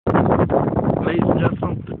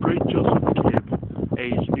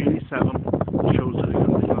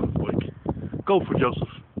Go for Joseph.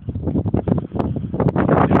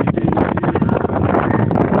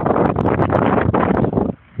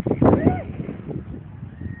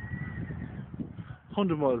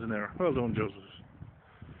 100 miles an hour. Well done, Joseph.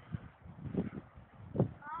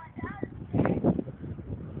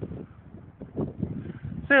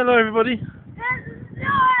 Say hello, everybody.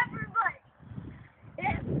 Hello, everybody.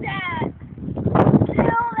 It's Dad.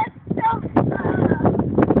 Kill this stuff.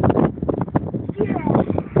 Yeah.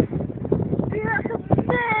 You're like a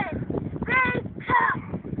big, big cup.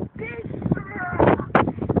 Big straw.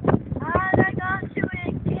 And I got you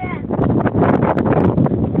again.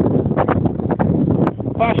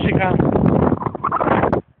 Fast you can.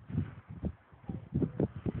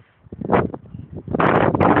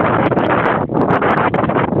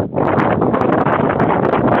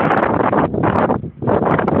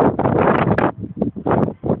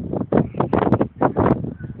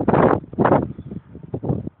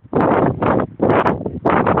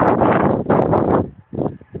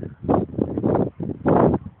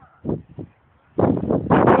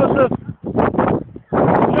 Joseph!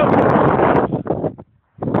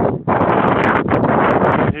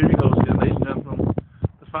 Here he goes again, ladies and gentlemen.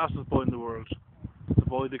 The fastest boy in the world. The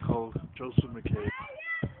boy they called Joseph McCabe.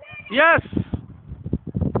 Yes!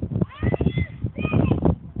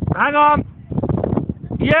 Hang on!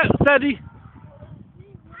 Yeah, steady!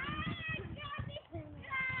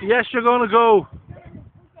 Yes, you're gonna go!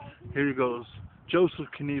 Here he goes. Joseph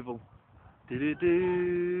Knievel.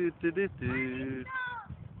 Do-do-do,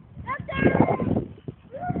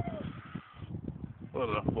 what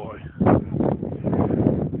a boy.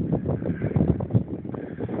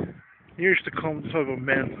 Years to come, talk about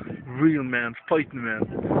men, real men, fighting men.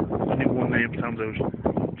 Only one name stands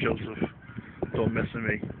out. Joseph. Don't mess with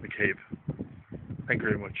me, McCabe. Thank you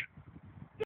very much.